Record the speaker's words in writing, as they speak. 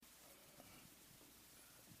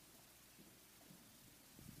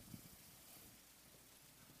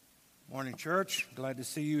Morning, church. Glad to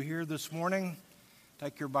see you here this morning.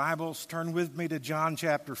 Take your Bibles, turn with me to John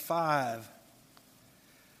chapter 5.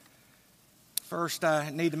 First,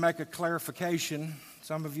 I need to make a clarification.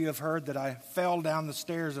 Some of you have heard that I fell down the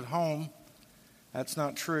stairs at home. That's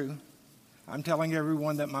not true. I'm telling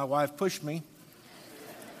everyone that my wife pushed me.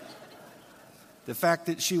 The fact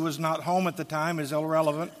that she was not home at the time is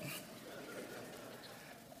irrelevant.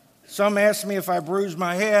 Some asked me if I bruised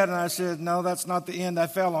my head, and I said, no, that's not the end I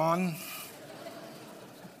fell on.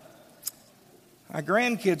 My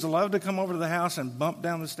grandkids love to come over to the house and bump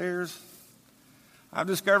down the stairs. I've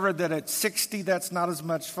discovered that at 60, that's not as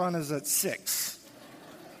much fun as at 6.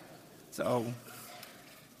 So,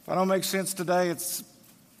 if I don't make sense today, it's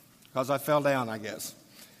because I fell down, I guess.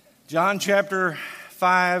 John chapter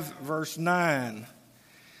 5, verse 9.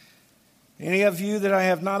 Any of you that I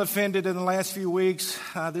have not offended in the last few weeks,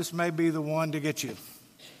 this may be the one to get you.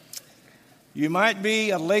 You might be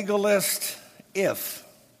a legalist if.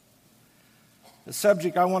 The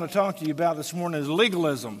subject I want to talk to you about this morning is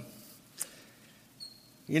legalism.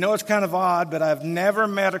 You know, it's kind of odd, but I've never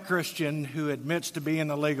met a Christian who admits to being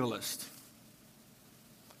a legalist.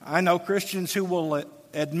 I know Christians who will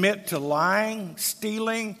admit to lying,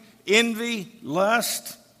 stealing, envy,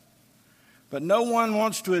 lust, but no one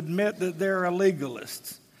wants to admit that they're a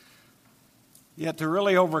legalist. Yet to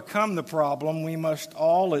really overcome the problem, we must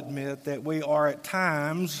all admit that we are at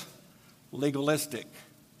times legalistic.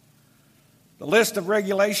 The list of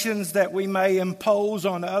regulations that we may impose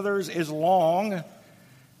on others is long,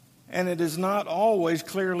 and it is not always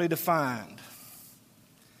clearly defined.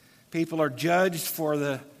 People are judged for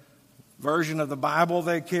the version of the Bible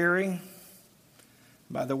they carry,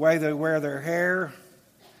 by the way they wear their hair,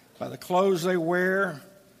 by the clothes they wear,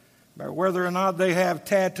 by whether or not they have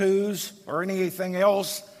tattoos or anything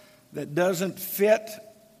else that doesn't fit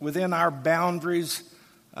within our boundaries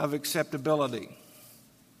of acceptability.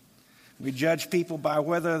 We judge people by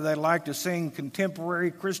whether they like to sing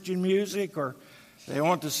contemporary Christian music or they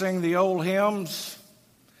want to sing the old hymns.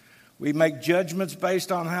 We make judgments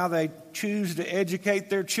based on how they choose to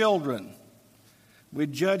educate their children. We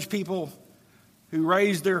judge people who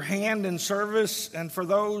raise their hand in service and for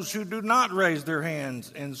those who do not raise their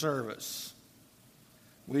hands in service.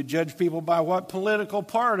 We judge people by what political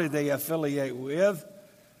party they affiliate with.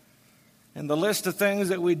 And the list of things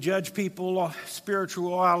that we judge people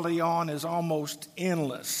spirituality on is almost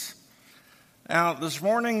endless. Now, this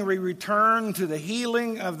morning we return to the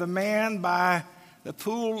healing of the man by the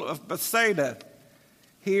pool of Bethsaida.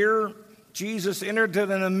 Here, Jesus entered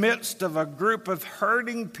in the midst of a group of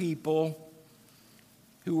hurting people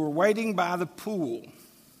who were waiting by the pool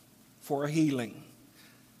for a healing.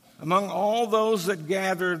 Among all those that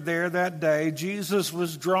gathered there that day, Jesus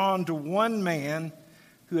was drawn to one man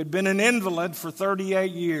who had been an invalid for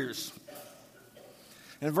 38 years.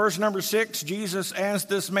 In verse number 6, Jesus asked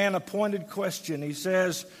this man a pointed question. He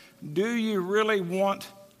says, "Do you really want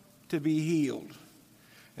to be healed?"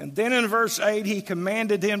 And then in verse 8, he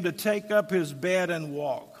commanded him to take up his bed and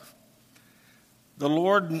walk. The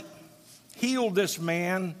Lord healed this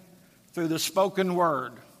man through the spoken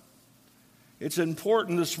word. It's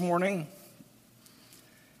important this morning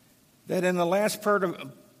that in the last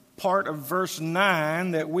part of verse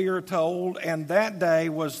 9 that we are told, and that day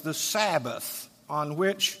was the Sabbath on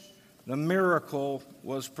which the miracle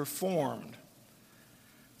was performed.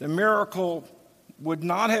 The miracle would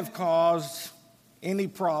not have caused any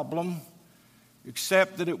problem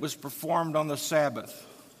except that it was performed on the Sabbath.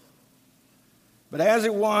 But as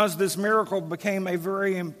it was, this miracle became a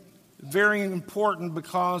very, very important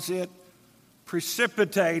because it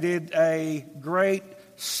precipitated a great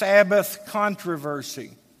Sabbath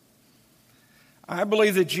controversy. I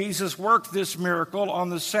believe that Jesus worked this miracle on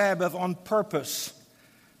the Sabbath on purpose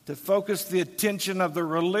to focus the attention of the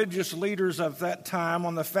religious leaders of that time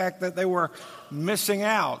on the fact that they were missing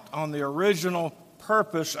out on the original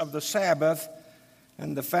purpose of the Sabbath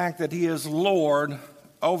and the fact that He is Lord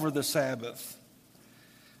over the Sabbath.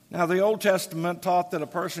 Now, the Old Testament taught that a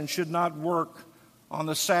person should not work on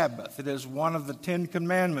the Sabbath. It is one of the 10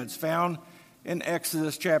 commandments found in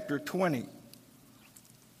Exodus chapter 20.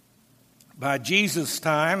 By Jesus'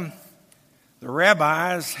 time, the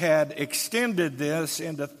rabbis had extended this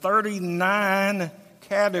into 39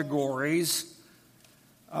 categories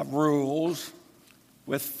of rules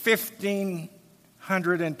with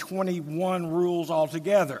 1,521 rules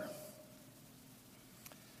altogether.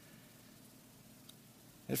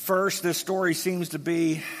 At first, this story seems to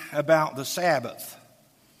be about the Sabbath.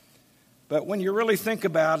 But when you really think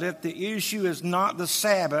about it, the issue is not the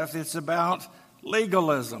Sabbath, it's about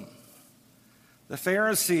legalism. The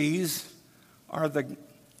Pharisees are the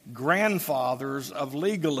grandfathers of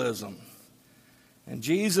legalism. And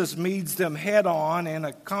Jesus meets them head on in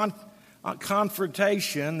a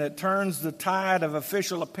confrontation that turns the tide of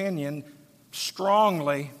official opinion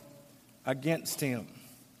strongly against him.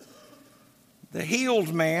 The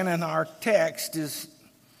healed man in our text is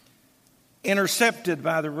intercepted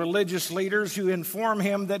by the religious leaders who inform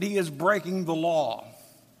him that he is breaking the law.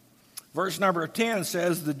 Verse number 10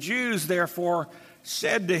 says, "The Jews therefore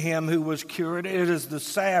said to him who was cured, 'It is the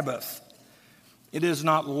Sabbath. It is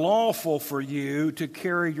not lawful for you to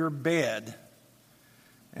carry your bed.'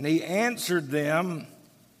 And he answered them,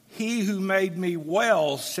 'He who made me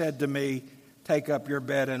well said to me, take up your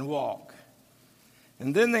bed and walk.'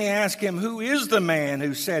 And then they asked him, 'Who is the man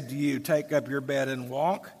who said to you, take up your bed and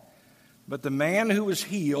walk?' But the man who was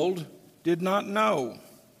healed did not know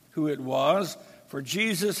who it was, for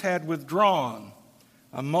Jesus had withdrawn,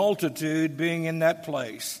 a multitude being in that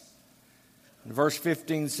place." And verse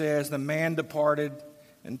 15 says, "The man departed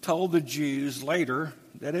and told the Jews later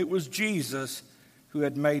that it was Jesus who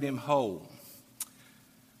had made him whole."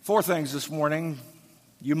 Four things this morning.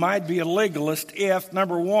 You might be a legalist if,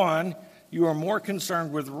 number one, you are more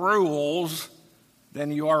concerned with rules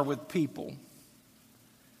than you are with people.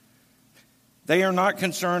 They are not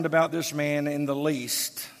concerned about this man in the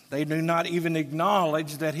least. They do not even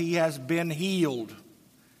acknowledge that he has been healed,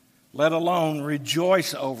 let alone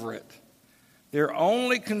rejoice over it. Their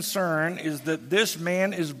only concern is that this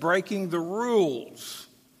man is breaking the rules,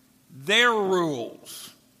 their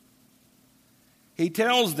rules. He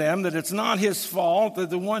tells them that it's not his fault,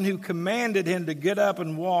 that the one who commanded him to get up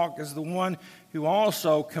and walk is the one who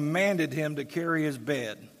also commanded him to carry his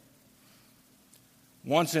bed.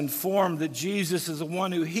 Once informed that Jesus is the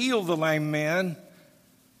one who healed the lame man,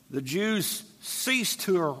 the Jews ceased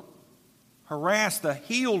to harass the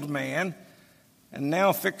healed man and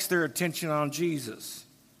now fix their attention on Jesus.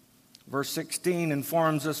 Verse 16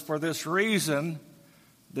 informs us, "For this reason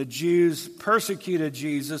the Jews persecuted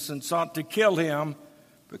Jesus and sought to kill him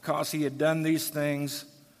because he had done these things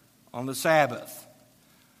on the Sabbath."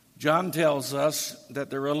 John tells us that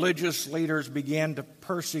the religious leaders began to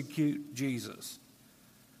persecute Jesus.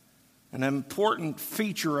 An important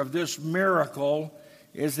feature of this miracle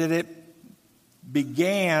is that it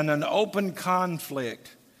began an open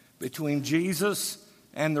conflict between Jesus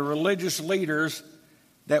and the religious leaders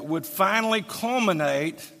that would finally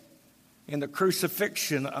culminate in the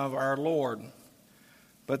crucifixion of our Lord.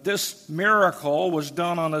 But this miracle was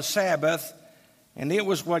done on a Sabbath, and it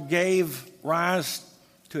was what gave rise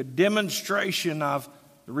to a demonstration of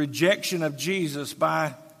the rejection of Jesus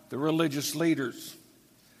by the religious leaders.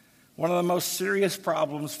 One of the most serious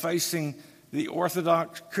problems facing the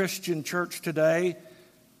Orthodox Christian church today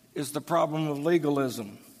is the problem of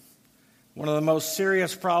legalism. One of the most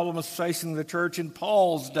serious problems facing the church in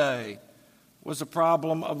Paul's day was the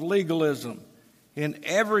problem of legalism. In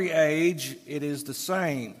every age, it is the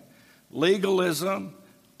same. Legalism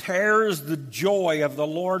tears the joy of the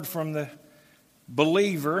Lord from the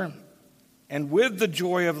believer, and with the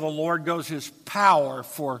joy of the Lord goes his power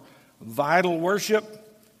for vital worship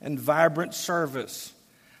and vibrant service.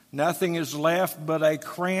 Nothing is left but a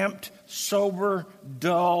cramped, sober,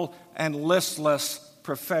 dull, and listless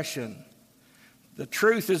profession. The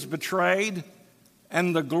truth is betrayed,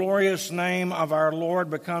 and the glorious name of our Lord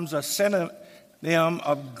becomes a synonym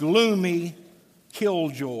of gloomy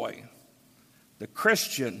killjoy. The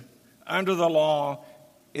Christian under the law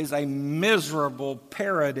is a miserable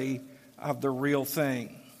parody of the real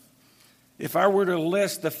thing. If I were to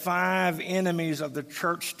list the 5 enemies of the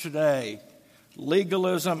church today,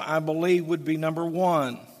 legalism, I believe, would be number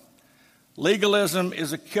 1. Legalism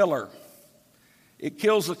is a killer. It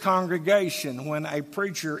kills the congregation when a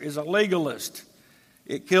preacher is a legalist.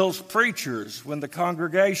 It kills preachers when the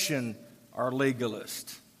congregation are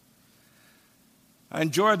legalist. I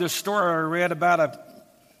enjoyed the story I read about a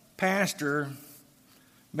pastor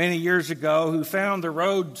many years ago who found the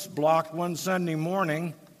roads blocked one Sunday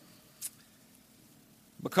morning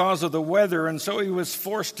because of the weather, and so he was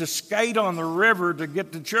forced to skate on the river to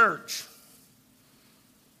get to church,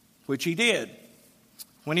 which he did.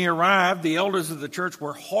 When he arrived, the elders of the church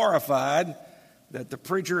were horrified that the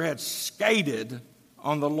preacher had skated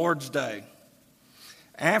on the Lord's Day.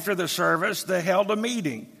 After the service, they held a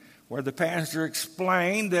meeting where the pastor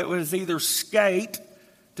explained that it was either skate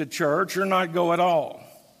to church or not go at all.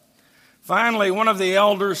 Finally, one of the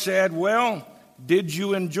elders said, "Well, did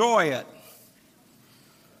you enjoy it?"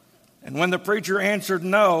 And when the preacher answered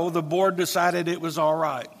no, the board decided it was all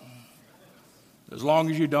right, as long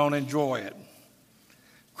as you don't enjoy it.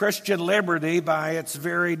 Christian liberty, by its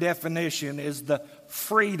very definition, is the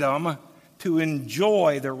freedom to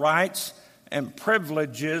enjoy the rights and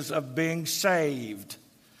privileges of being saved,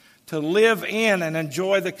 to live in and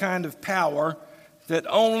enjoy the kind of power that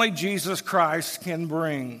only Jesus Christ can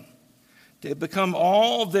bring, to become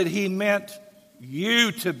all that he meant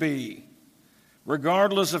you to be,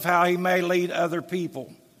 regardless of how he may lead other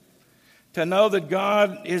people, to know that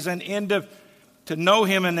God is to know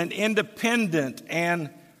him in an independent and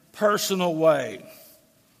personal way.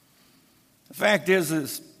 The fact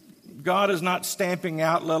is God is not stamping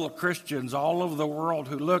out little Christians all over the world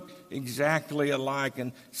who look exactly alike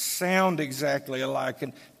and sound exactly alike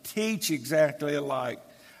and teach exactly alike.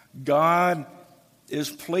 God is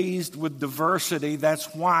pleased with diversity.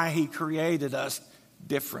 That's why he created us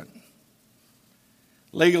different.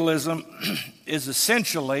 Legalism is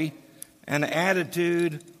essentially an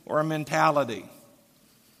attitude or a mentality.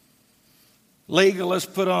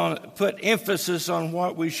 Legalists put emphasis on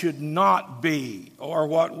what we should not be or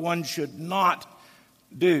what one should not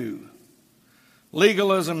do.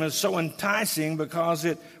 Legalism is so enticing because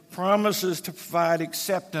it promises to provide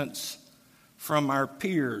acceptance from our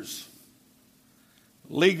peers.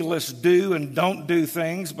 Legalists do and don't do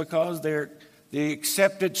things because they're the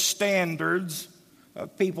accepted standards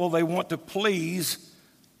of people they want to please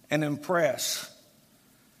and impress,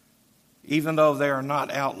 even though they are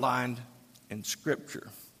not outlined in Scripture.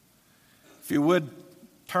 If you would,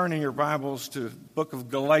 turn in your Bibles to the book of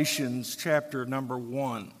Galatians, chapter number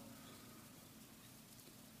 1.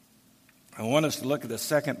 I want us to look at the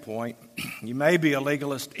second point. You may be a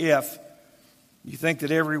legalist if you think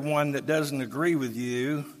that everyone that doesn't agree with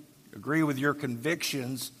your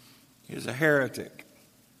convictions, is a heretic.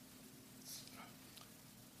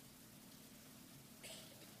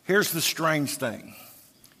 Here's the strange thing.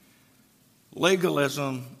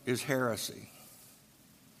 Legalism is heresy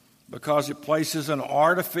because it places an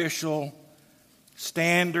artificial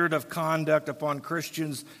standard of conduct upon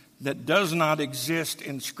Christians that does not exist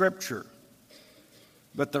in Scripture.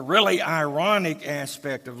 But the really ironic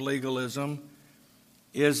aspect of legalism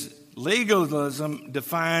is legalism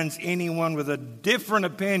defines anyone with a different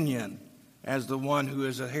opinion as the one who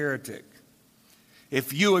is a heretic.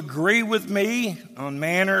 If you agree with me on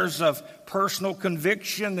matters of personal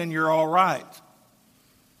conviction, then you're all right.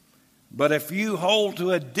 But if you hold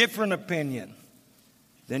to a different opinion,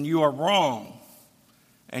 then you are wrong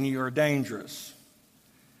and you are dangerous.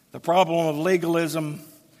 The problem of legalism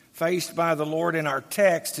faced by the Lord in our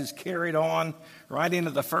text is carried on right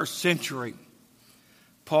into the first century.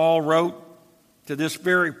 Paul wrote to this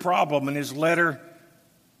very problem in his letter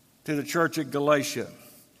to the church at Galatia.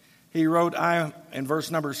 He wrote, in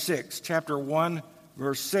verse number 6, chapter 1,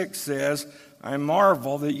 verse 6 says, I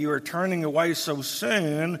marvel that you are turning away so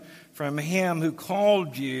soon from him who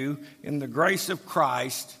called you in the grace of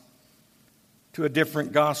Christ to a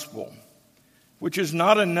different gospel, which is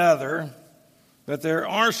not another, but there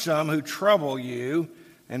are some who trouble you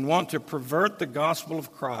and want to pervert the gospel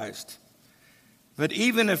of Christ. But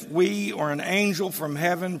even if we or an angel from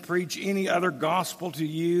heaven preach any other gospel to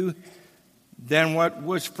you than what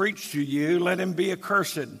was preached to you, let him be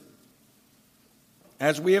accursed.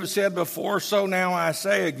 As we have said before, so now I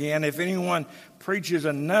say again, if anyone preaches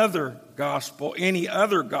another gospel, any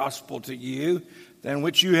other gospel to you than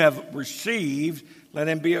which you have received, let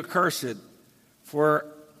him be accursed. For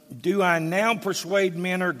do I now persuade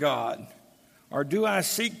men or God? Or do I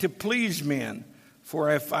seek to please men?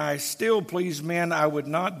 For if I still please men, I would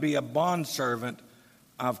not be a bondservant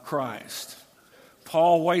of Christ.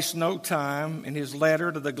 Paul wastes no time in his letter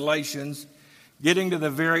to the Galatians getting to the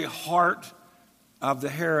very heart of the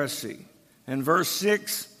heresy. In verse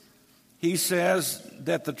 6, he says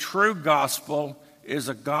that the true gospel is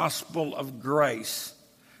a gospel of grace.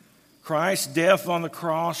 Christ's death on the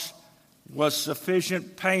cross was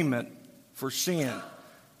sufficient payment for sin.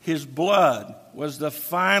 His blood was the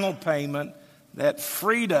final payment that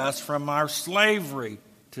freed us from our slavery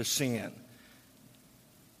to sin.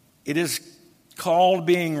 It is called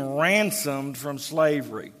being ransomed from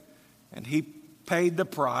slavery, and he paid the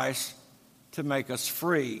price to make us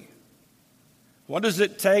free. What does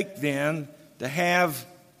it take then to have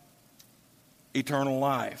eternal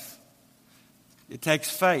life? It takes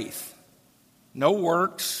faith. No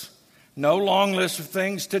works, no long list of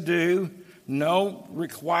things to do, no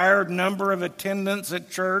required number of attendance at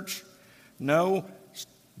church, no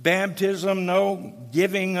baptism, no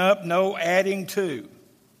giving up, no adding to.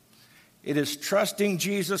 It is trusting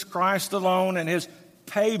Jesus Christ alone and his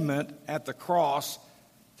payment at the cross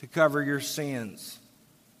to cover your sins.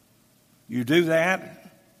 You do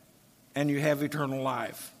that, and you have eternal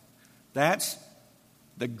life. That's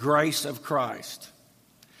the grace of Christ.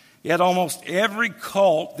 Yet almost every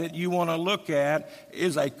cult that you want to look at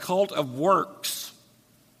is a cult of works,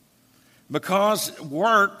 because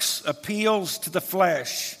works appeals to the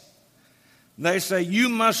flesh. They say you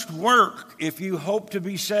must work if you hope to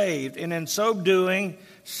be saved, and in so doing,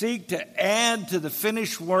 seek to add to the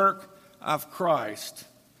finished work of Christ.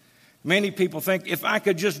 Many people think if I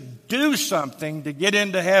could just do something to get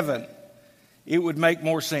into heaven, it would make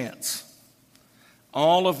more sense.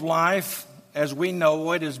 All of life, as we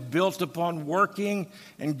know it, is built upon working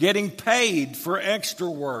and getting paid for extra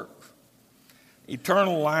work.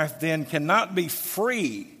 Eternal life then cannot be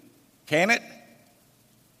free, can it?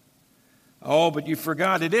 Oh, but you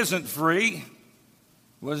forgot it isn't free.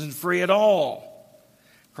 It wasn't free at all.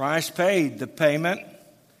 Christ paid the payment.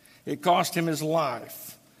 It cost him his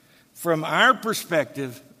life. From our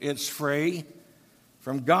perspective, it's free.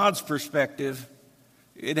 From God's perspective,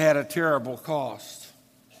 it had a terrible cost.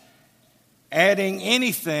 Adding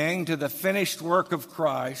anything to the finished work of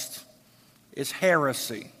Christ is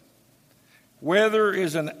heresy. Whether it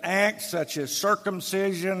is an act such as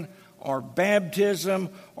circumcision or baptism,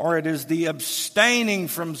 or it is the abstaining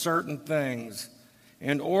from certain things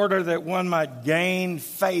in order that one might gain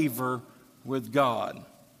favor with God.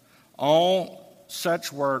 All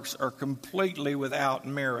such works are completely without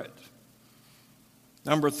merit.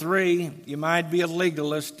 Number 3, you might be a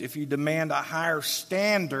legalist if you demand a higher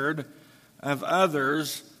standard of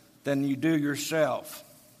others than you do yourself.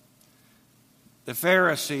 The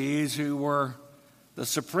Pharisees, who were the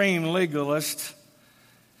supreme legalists,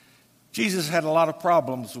 Jesus had a lot of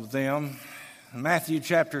problems with them. In Matthew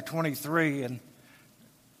chapter 23 and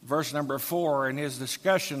verse number 4, in his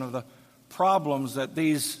discussion of the problems that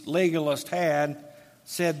these legalists had,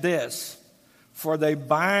 said this: "For they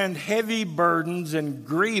bind heavy burdens and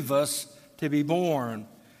grievous to be borne,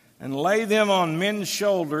 and lay them on men's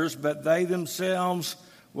shoulders, but they themselves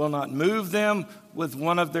will not move them with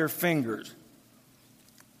one of their fingers."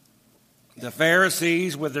 The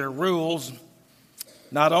Pharisees, with their rules,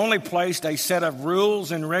 not only placed a set of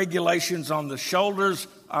rules and regulations on the shoulders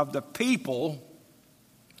of the people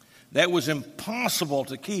that was impossible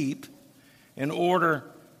to keep in order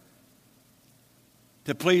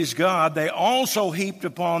to please God, they also heaped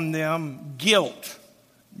upon them guilt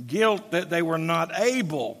that they were not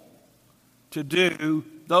able to do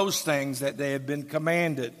those things that they had been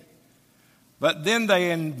commanded. But then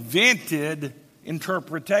they invented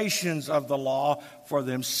interpretations of the law for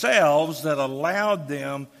themselves that allowed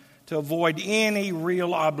them to avoid any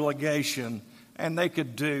real obligation, and they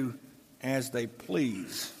could do as they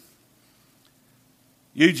please.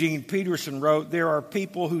 Eugene Peterson wrote, "There are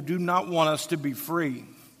people who do not want us to be free.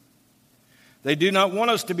 They do not want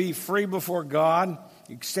us to be free before God,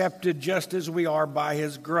 accepted just as we are by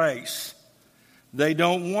His grace. They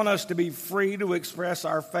don't want us to be free to express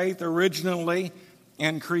our faith originally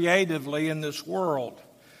and creatively in this world.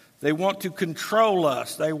 They want to control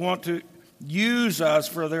us. They want to use us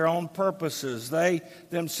for their own purposes. They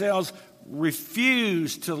themselves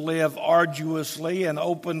refuse to live arduously and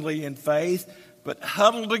openly in faith, but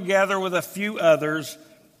huddle together with a few others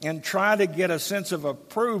and try to get a sense of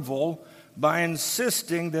approval by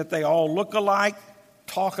insisting that they all look alike,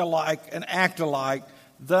 talk alike, and act alike,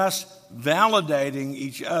 thus validating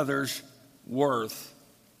each other's worth."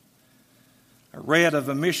 I read of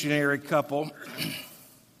a missionary couple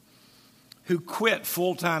who quit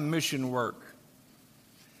full-time mission work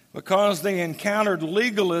because they encountered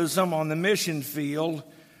legalism on the mission field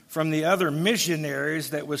from the other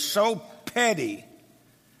missionaries that was so petty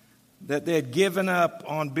that they had given up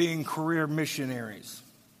on being career missionaries.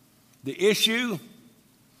 The issue?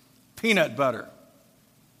 Peanut butter.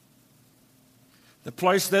 The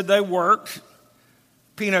place that they worked,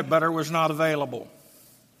 peanut butter was not available.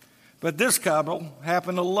 But this couple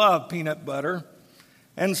happened to love peanut butter,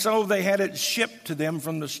 and so they had it shipped to them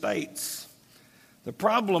from the States. The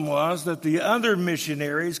problem was that the other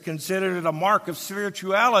missionaries considered it a mark of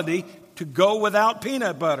spirituality to go without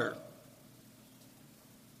peanut butter.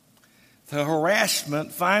 The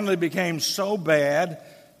harassment finally became so bad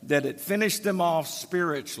that it finished them off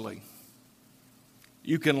spiritually.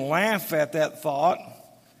 You can laugh at that thought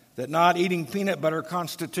that not eating peanut butter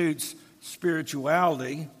constitutes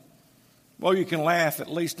spirituality. Well, you can laugh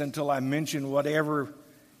at least until I mention whatever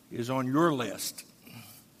is on your list.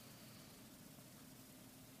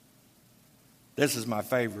 This is my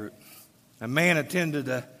favorite. A man attended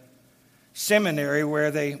a seminary where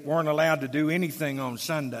they weren't allowed to do anything on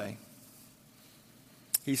Sunday.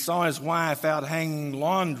 He saw his wife out hanging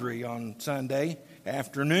laundry on Sunday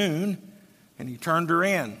afternoon, and he turned her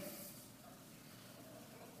in.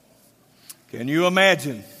 Can you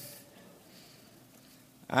imagine?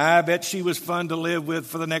 I bet she was fun to live with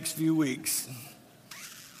for the next few weeks.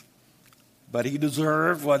 But he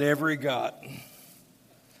deserved whatever he got.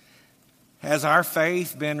 Has our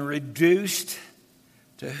faith been reduced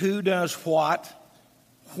to who does what,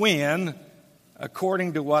 when,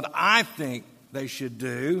 according to what I think they should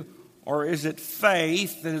do, or is it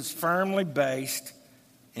faith that is firmly based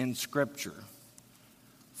in Scripture?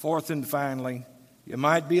 Fourth and finally, you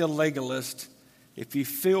might be a legalist if you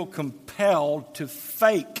feel compelled to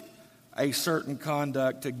fake a certain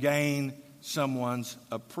conduct to gain someone's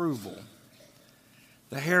approval.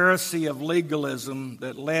 The heresy of legalism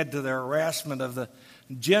that led to the harassment of the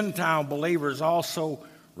Gentile believers also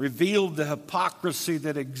revealed the hypocrisy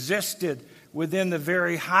that existed within the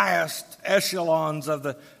very highest echelons of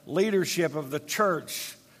the leadership of the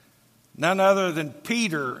church. None other than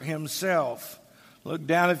Peter himself. Look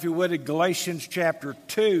down, if you would, at Galatians chapter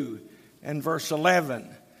 2 and verse 11.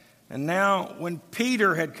 And now, when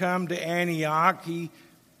Peter had come to Antioch,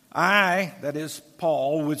 that is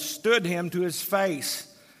Paul, withstood him to his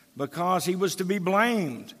face, because he was to be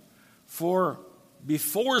blamed. For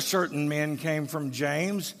before certain men came from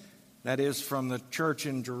James, that is from the church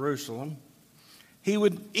in Jerusalem, he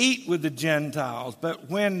would eat with the Gentiles.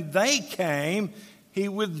 But when they came, he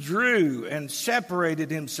withdrew and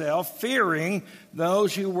separated himself, fearing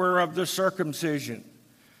those who were of the circumcision.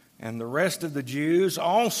 And the rest of the Jews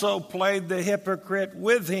also played the hypocrite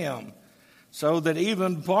with him, so that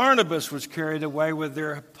even Barnabas was carried away with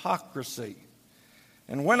their hypocrisy.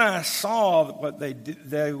 And when I saw that what they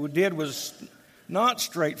did was not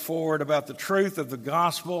straightforward about the truth of the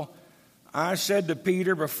gospel, I said to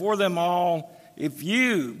Peter before them all, if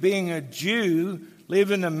you, being a Jew,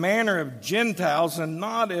 live in the manner of Gentiles and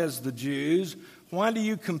not as the Jews, why do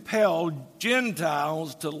you compel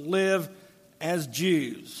Gentiles to live as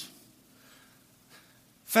Jews?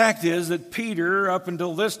 Fact is that Peter, up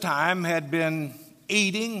until this time, had been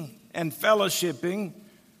eating and fellowshipping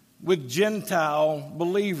with Gentile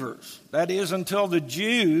believers. That is, until the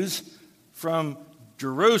Jews from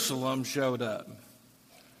Jerusalem showed up.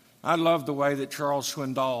 I love the way that Charles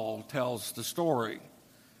Swindoll tells the story.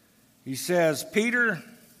 He says, Peter,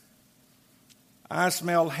 I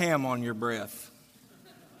smell ham on your breath.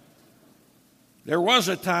 There was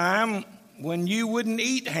a time when you wouldn't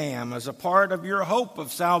eat ham as a part of your hope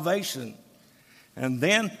of salvation. And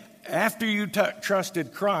then, after you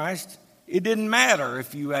trusted Christ, it didn't matter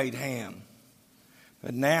if you ate ham.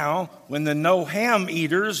 But now, when the no-ham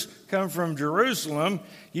eaters come from Jerusalem,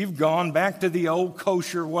 you've gone back to the old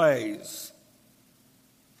kosher ways.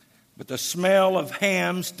 But the smell of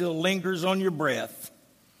ham still lingers on your breath.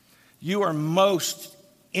 You are most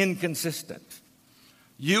inconsistent.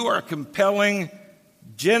 You are compelling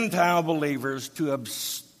Gentile believers to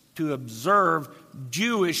observe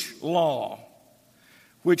Jewish law,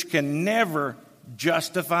 which can never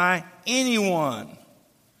justify anyone.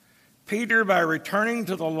 Peter, by returning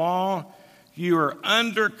to the law, you are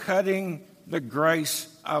undercutting the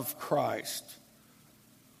grace of Christ.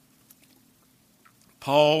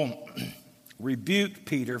 Paul rebuked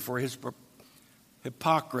Peter for his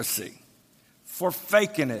hypocrisy, for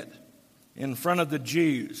faking it in front of the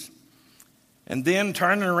Jews, and then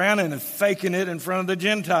turning around and faking it in front of the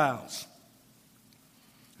Gentiles.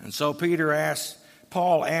 And so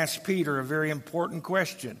Paul asked Peter a very important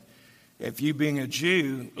question. If you, being a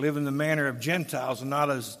Jew, live in the manner of Gentiles and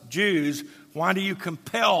not as Jews, why do you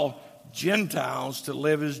compel Gentiles to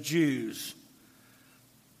live as Jews?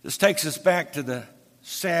 This takes us back to the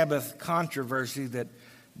Sabbath controversy that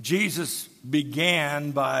Jesus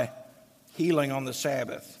began by healing on the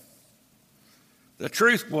Sabbath. The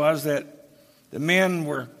truth was that the men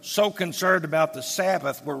were so concerned about the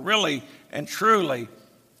Sabbath were really and truly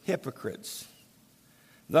hypocrites.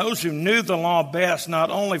 Those who knew the law best not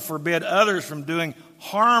only forbid others from doing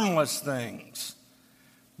harmless things,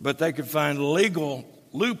 but they could find legal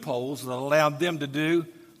loopholes that allowed them to do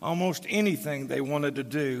almost anything they wanted to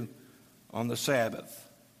do on the Sabbath.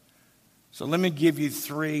 So let me give you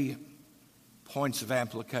 3 points of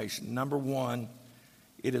application. Number 1,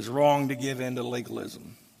 it is wrong to give in to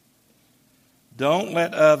legalism. Don't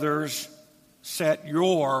let others set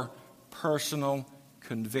your personal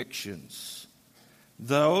convictions.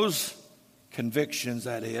 Those convictions,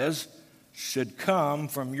 that is, should come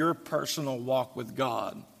from your personal walk with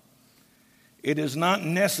God. It is not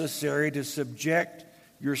necessary to subject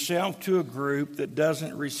yourself to a group that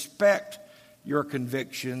doesn't respect your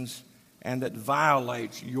convictions and that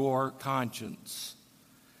violates your conscience.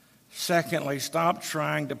 Secondly, stop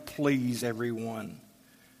trying to please everyone.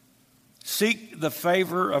 Seek the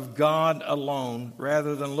favor of God alone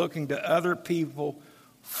rather than looking to other people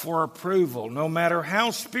for approval, no matter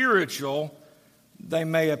how spiritual they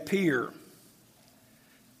may appear.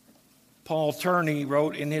 Paul Turney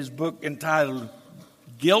wrote in his book entitled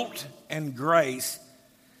Guilt and Grace,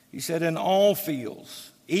 he said, in all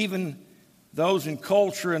fields, even those in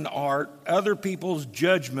culture and art, other people's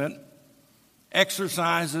judgment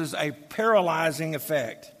exercises a paralyzing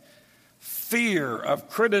effect. Fear of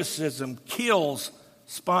criticism kills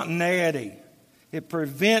spontaneity. It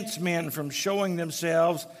prevents men from showing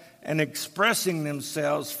themselves and expressing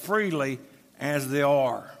themselves freely as they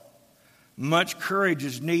are. Much courage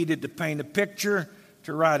is needed to paint a picture,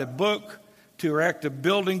 to write a book, to erect a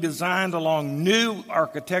building designed along new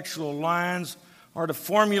architectural lines, or to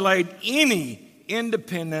formulate any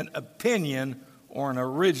independent opinion or an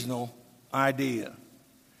original idea.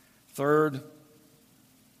 Third,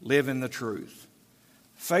 live in the truth.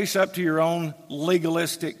 Face up to your own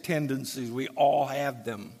legalistic tendencies. We all have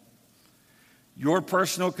them. Your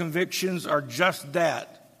personal convictions are just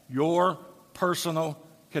that, your personal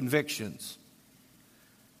convictions.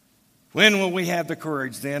 When will we have the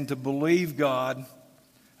courage then to believe God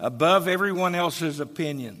above everyone else's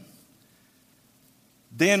opinion?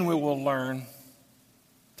 Then we will learn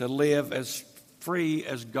to live as free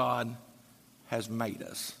as God has made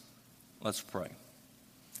us. Let's pray.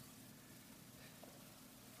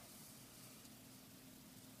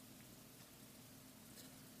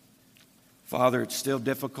 Father, it's still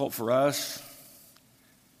difficult for us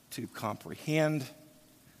to comprehend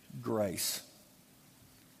grace,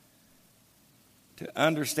 to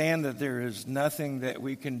understand that there is nothing that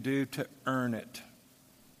we can do to earn it.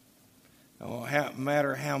 No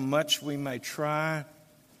matter how much we may try,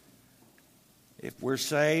 if we're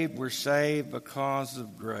saved because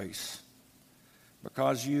of grace,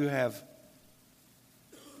 because you have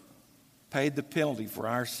paid the penalty for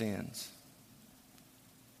our sins,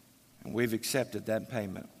 and we've accepted that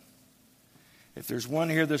payment. If there's one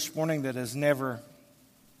here this morning that has never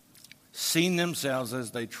seen themselves as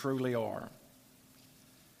they truly are,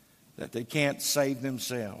 that they can't save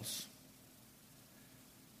themselves,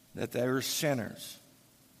 that they're sinners,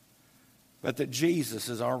 but that Jesus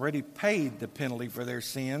has already paid the penalty for their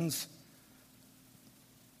sins,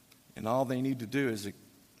 and all they need to do is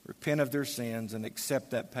repent of their sins and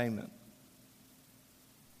accept that payment.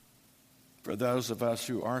 For those of us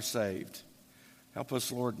who are saved, help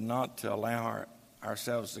us, Lord, not to allow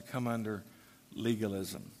ourselves to come under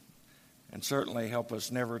legalism. And certainly help us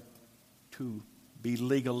never to be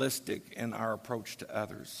legalistic in our approach to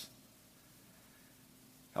others.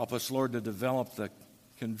 Help us, Lord, to develop the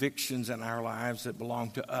convictions in our lives that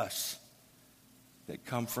belong to us, that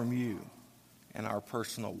come from you and our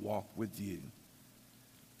personal walk with you.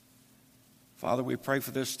 Father, we pray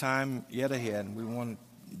for this time yet ahead. We want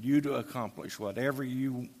you to accomplish whatever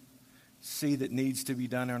you see that needs to be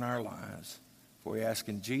done in our lives. For we ask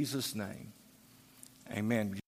in Jesus' name, amen.